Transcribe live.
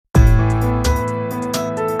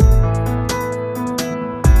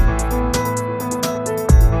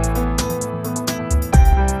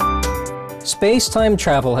Space-time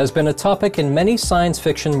travel has been a topic in many science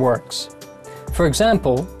fiction works. For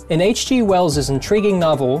example, in H.G. Wells's intriguing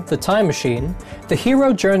novel, The Time Machine, the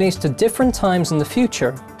hero journeys to different times in the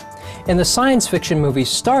future. In the science fiction movie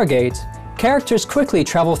Stargate, characters quickly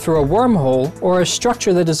travel through a wormhole or a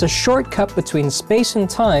structure that is a shortcut between space and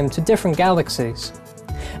time to different galaxies.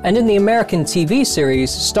 And in the American TV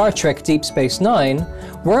series Star Trek Deep Space Nine,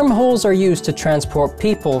 wormholes are used to transport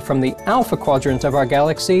people from the alpha quadrant of our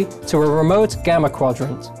galaxy to a remote gamma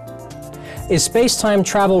quadrant. Is space-time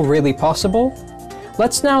travel really possible?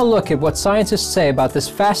 Let's now look at what scientists say about this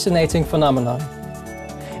fascinating phenomenon.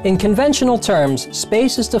 In conventional terms,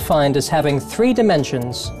 space is defined as having three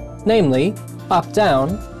dimensions, namely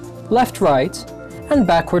up-down, left-right, and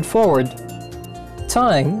backward-forward.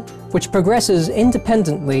 Time, which progresses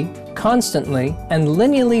independently, constantly, and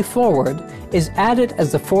linearly forward, is added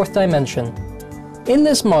as the fourth dimension. In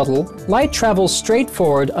this model, light travels straight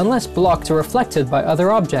forward unless blocked or reflected by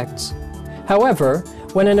other objects. However,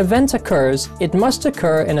 when an event occurs, it must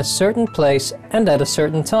occur in a certain place and at a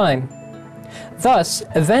certain time. Thus,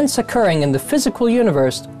 events occurring in the physical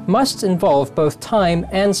universe must involve both time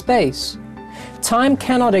and space. Time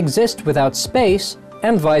cannot exist without space,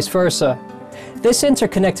 and vice versa. This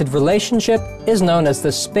interconnected relationship is known as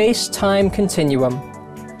the space-time continuum.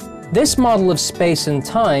 This model of space and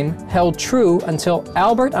time held true until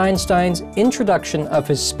Albert Einstein's introduction of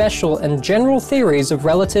his special and general theories of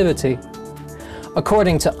relativity.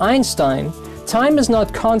 According to Einstein, time is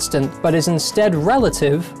not constant but is instead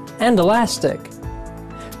relative and elastic.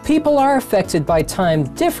 People are affected by time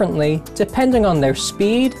differently depending on their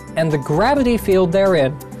speed and the gravity field they're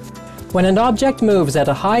in. When an object moves at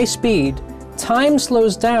a high speed, time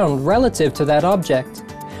slows down relative to that object,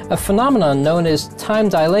 a phenomenon known as time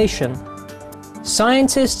dilation.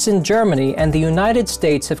 Scientists in Germany and the United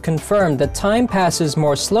States have confirmed that time passes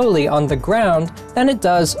more slowly on the ground than it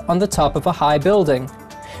does on the top of a high building,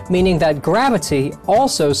 meaning that gravity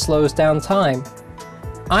also slows down time.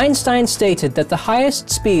 Einstein stated that the highest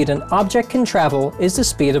speed an object can travel is the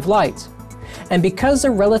speed of light. And because the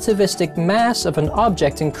relativistic mass of an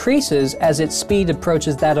object increases as its speed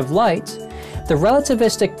approaches that of light, the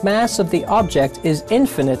relativistic mass of the object is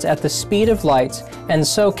infinite at the speed of light and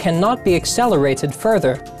so cannot be accelerated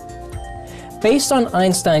further. Based on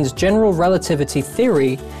Einstein's general relativity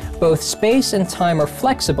theory, both space and time are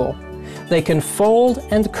flexible. They can fold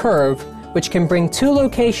and curve, which can bring two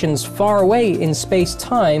locations far away in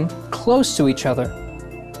space-time close to each other.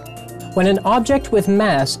 When an object with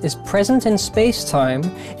mass is present in space-time,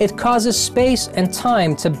 it causes space and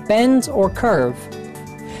time to bend or curve.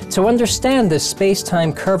 To understand this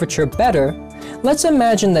space-time curvature better, let's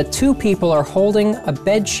imagine that two people are holding a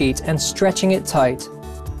bed sheet and stretching it tight.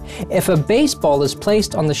 If a baseball is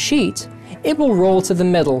placed on the sheet, it will roll to the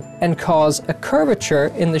middle and cause a curvature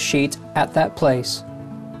in the sheet at that place.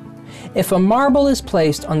 If a marble is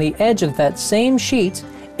placed on the edge of that same sheet,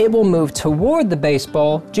 it will move toward the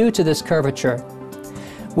baseball due to this curvature,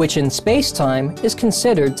 which in space-time is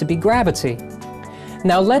considered to be gravity.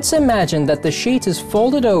 Now let's imagine that the sheet is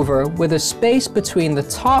folded over with a space between the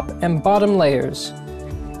top and bottom layers.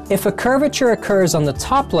 If a curvature occurs on the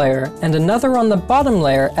top layer and another on the bottom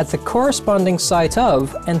layer at the corresponding site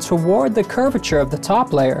of and toward the curvature of the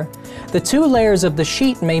top layer, the two layers of the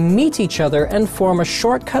sheet may meet each other and form a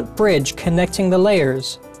shortcut bridge connecting the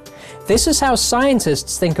layers. This is how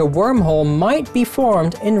scientists think a wormhole might be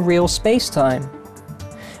formed in real space-time.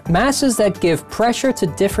 Masses that give pressure to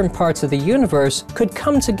different parts of the universe could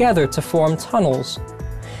come together to form tunnels.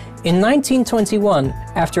 In 1921,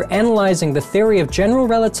 after analyzing the theory of general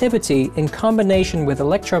relativity in combination with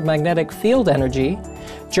electromagnetic field energy,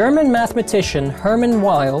 German mathematician Hermann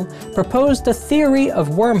Weyl proposed the theory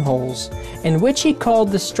of wormholes, in which he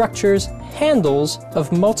called the structures handles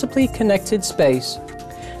of multiply connected space.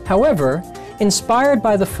 However, inspired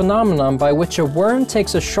by the phenomenon by which a worm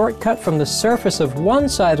takes a shortcut from the surface of one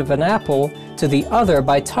side of an apple to the other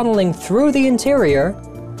by tunneling through the interior,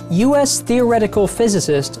 U.S. theoretical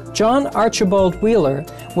physicist John Archibald Wheeler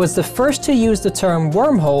was the first to use the term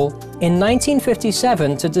wormhole in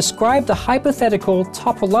 1957 to describe the hypothetical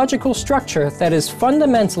topological structure that is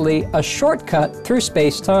fundamentally a shortcut through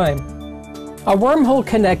space-time. A wormhole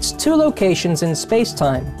connects two locations in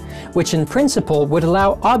space-time, which in principle would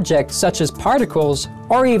allow objects such as particles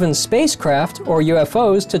or even spacecraft or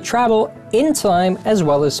UFOs to travel in time as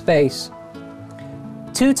well as space.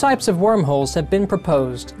 Two types of wormholes have been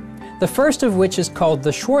proposed, the first of which is called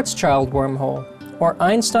the Schwarzschild wormhole, or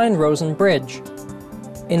Einstein-Rosen bridge.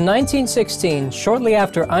 In 1916, shortly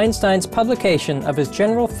after Einstein's publication of his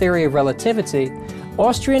general theory of relativity,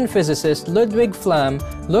 Austrian physicist Ludwig Flamm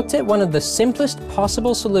looked at one of the simplest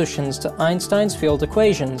possible solutions to Einstein's field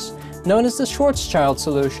equations, known as the Schwarzschild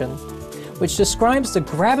solution, which describes the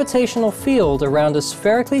gravitational field around a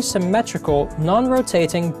spherically symmetrical,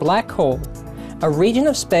 non-rotating black hole, a region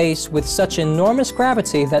of space with such enormous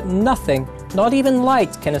gravity that nothing, not even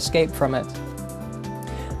light, can escape from it.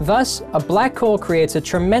 Thus, a black hole creates a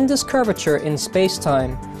tremendous curvature in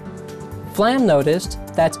space-time. Flamm noticed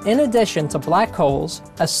that in addition to black holes,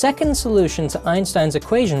 a second solution to Einstein's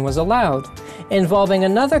equation was allowed, involving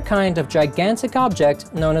another kind of gigantic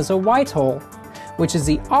object known as a white hole, which is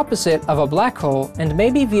the opposite of a black hole and may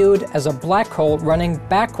be viewed as a black hole running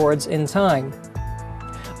backwards in time.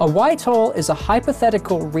 A white hole is a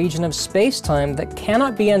hypothetical region of space-time that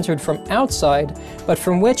cannot be entered from outside, but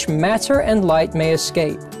from which matter and light may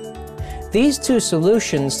escape. These two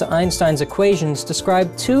solutions to Einstein's equations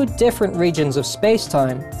describe two different regions of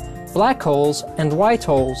space-time, black holes and white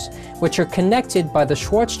holes, which are connected by the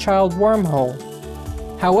Schwarzschild wormhole.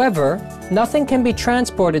 However, nothing can be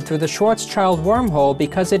transported through the Schwarzschild wormhole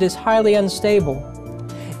because it is highly unstable.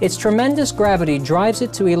 Its tremendous gravity drives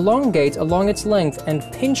it to elongate along its length and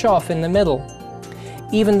pinch off in the middle.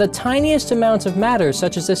 Even the tiniest amount of matter,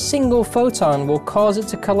 such as a single photon, will cause it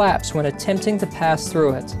to collapse when attempting to pass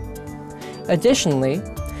through it. Additionally,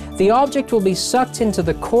 the object will be sucked into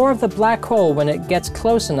the core of the black hole when it gets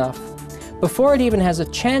close enough, before it even has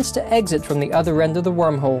a chance to exit from the other end of the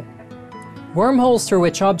wormhole. Wormholes through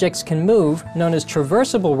which objects can move, known as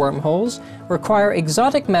traversable wormholes, require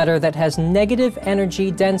exotic matter that has negative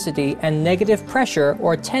energy density and negative pressure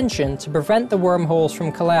or tension to prevent the wormholes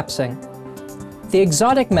from collapsing. The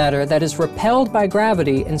exotic matter that is repelled by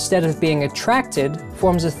gravity instead of being attracted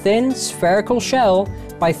forms a thin, spherical shell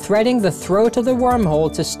by threading the throat of the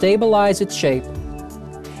wormhole to stabilize its shape.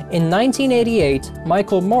 In 1988,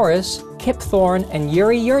 Michael Morris, Kip Thorne, and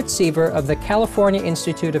Yuri Yurtsever of the California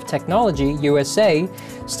Institute of Technology, USA,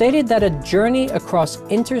 stated that a journey across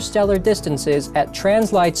interstellar distances at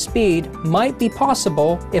translight speed might be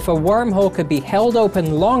possible if a wormhole could be held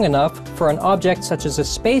open long enough for an object such as a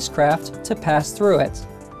spacecraft to pass through it.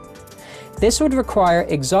 This would require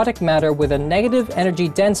exotic matter with a negative energy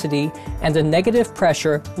density and a negative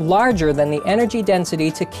pressure larger than the energy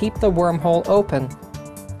density to keep the wormhole open.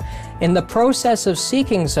 In the process of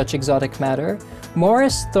seeking such exotic matter,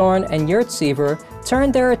 Morris, Thorne, and Yurtsever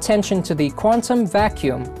turned their attention to the quantum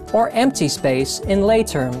vacuum, or empty space in lay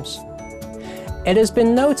terms. It has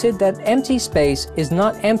been noted that empty space is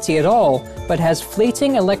not empty at all, but has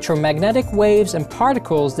fleeting electromagnetic waves and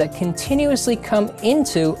particles that continuously come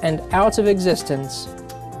into and out of existence.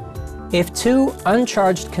 If two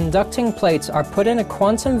uncharged conducting plates are put in a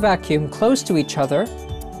quantum vacuum close to each other,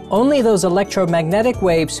 only those electromagnetic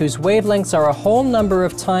waves whose wavelengths are a whole number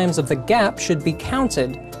of times of the gap should be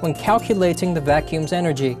counted when calculating the vacuum's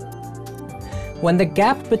energy. When the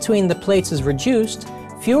gap between the plates is reduced,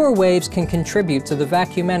 fewer waves can contribute to the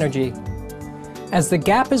vacuum energy. As the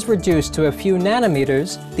gap is reduced to a few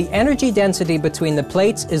nanometers, the energy density between the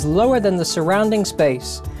plates is lower than the surrounding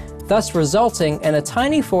space, thus resulting in a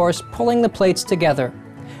tiny force pulling the plates together,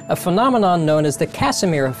 a phenomenon known as the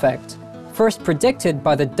Casimir effect, first predicted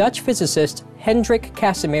by the Dutch physicist Hendrik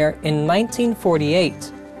Casimir in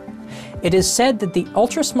 1948. It is said that the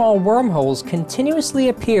ultra-small wormholes continuously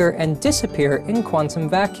appear and disappear in quantum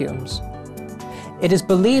vacuums. It is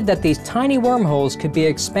believed that these tiny wormholes could be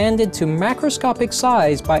expanded to macroscopic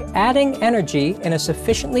size by adding energy in a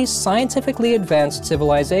sufficiently scientifically advanced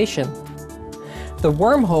civilization. The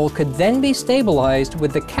wormhole could then be stabilized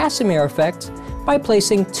with the Casimir effect by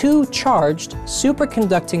placing two charged,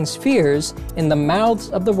 superconducting spheres in the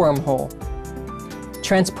mouths of the wormhole.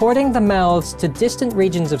 Transporting the mouths to distant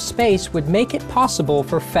regions of space would make it possible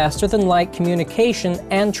for faster-than-light communication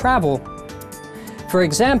and travel. For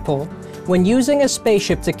example, when using a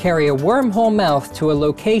spaceship to carry a wormhole mouth to a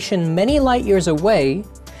location many light years away,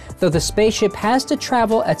 though the spaceship has to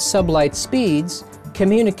travel at sublight speeds,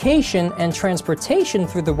 communication and transportation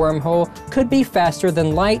through the wormhole could be faster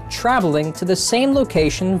than light traveling to the same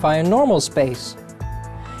location via normal space.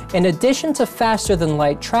 In addition to faster than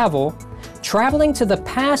light travel, traveling to the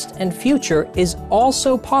past and future is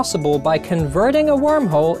also possible by converting a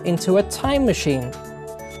wormhole into a time machine.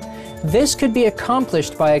 This could be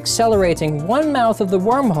accomplished by accelerating one mouth of the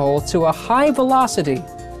wormhole to a high velocity.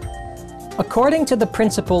 According to the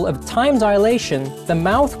principle of time dilation, the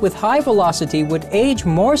mouth with high velocity would age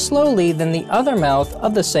more slowly than the other mouth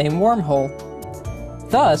of the same wormhole.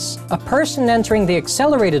 Thus, a person entering the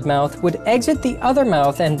accelerated mouth would exit the other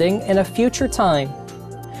mouth ending in a future time.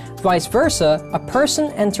 Vice versa, a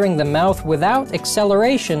person entering the mouth without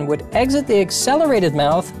acceleration would exit the accelerated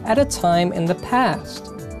mouth at a time in the past.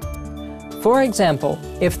 For example,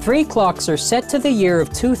 if 3 clocks are set to the year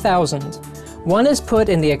of 2000, one is put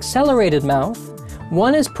in the accelerated mouth,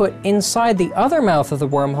 one is put inside the other mouth of the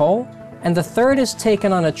wormhole, and the third is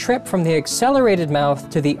taken on a trip from the accelerated mouth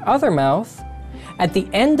to the other mouth. At the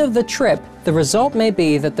end of the trip, the result may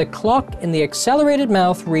be that the clock in the accelerated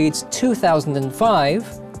mouth reads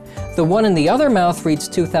 2005, the one in the other mouth reads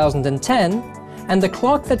 2010, and the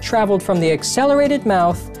clock that traveled from the accelerated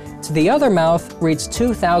mouth to the other mouth reads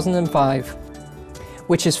 2005,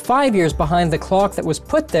 which is 5 years behind the clock that was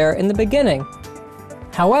put there in the beginning.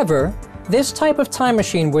 However, this type of time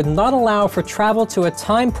machine would not allow for travel to a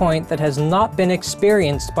time point that has not been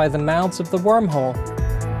experienced by the mouths of the wormhole.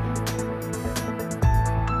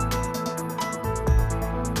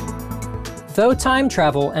 Though time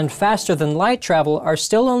travel and faster-than-light travel are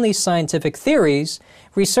still only scientific theories,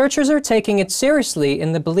 researchers are taking it seriously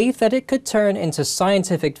in the belief that it could turn into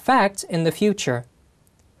scientific fact in the future.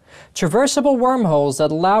 Traversable wormholes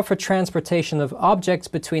that allow for transportation of objects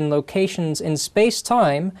between locations in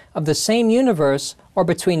space-time of the same universe or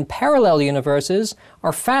between parallel universes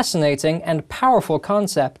are fascinating and powerful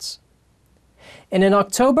concepts. In an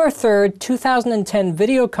October 3, 2010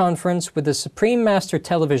 video conference with the Supreme Master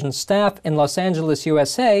television staff in Los Angeles,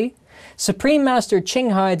 USA, Supreme Master Ching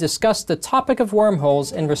Hai discussed the topic of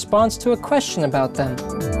wormholes in response to a question about them.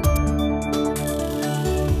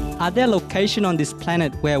 Are there locations on this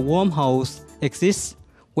planet where wormholes exist,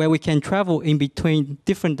 where we can travel in between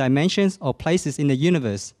different dimensions or places in the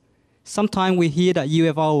universe? Sometimes we hear that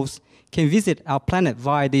UFOs can visit our planet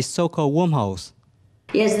via these so-called wormholes.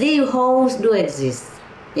 Yes, these holes do exist.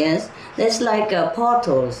 Yes, there's like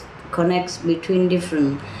portals connects between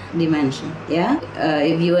different dimensions. Yeah,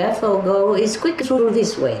 if UFO go, it's quick through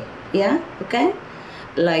this way. Yeah, okay,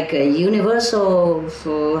 like a universal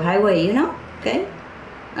highway, you know. Okay,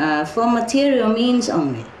 for material means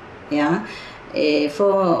only. Yeah,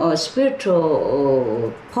 for a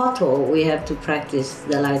spiritual portal, we have to practice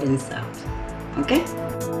the light and sound. Okay.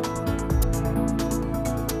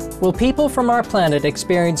 Will people from our planet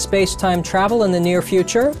experience space-time travel in the near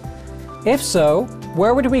future? If so,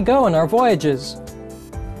 where would we go on our voyages?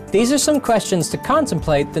 These are some questions to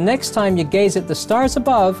contemplate the next time you gaze at the stars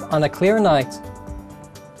above on a clear night.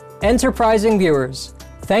 Enterprising viewers,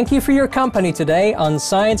 thank you for your company today on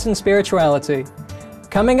Science and Spirituality.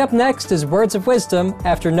 Coming up next is Words of Wisdom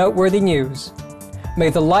after noteworthy news.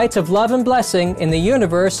 May the light of love and blessing in the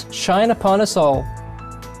universe shine upon us all.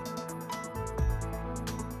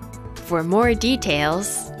 For more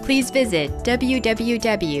details, please visit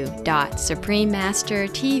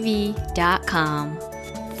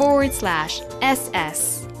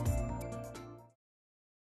www.suprememastertv.com/SS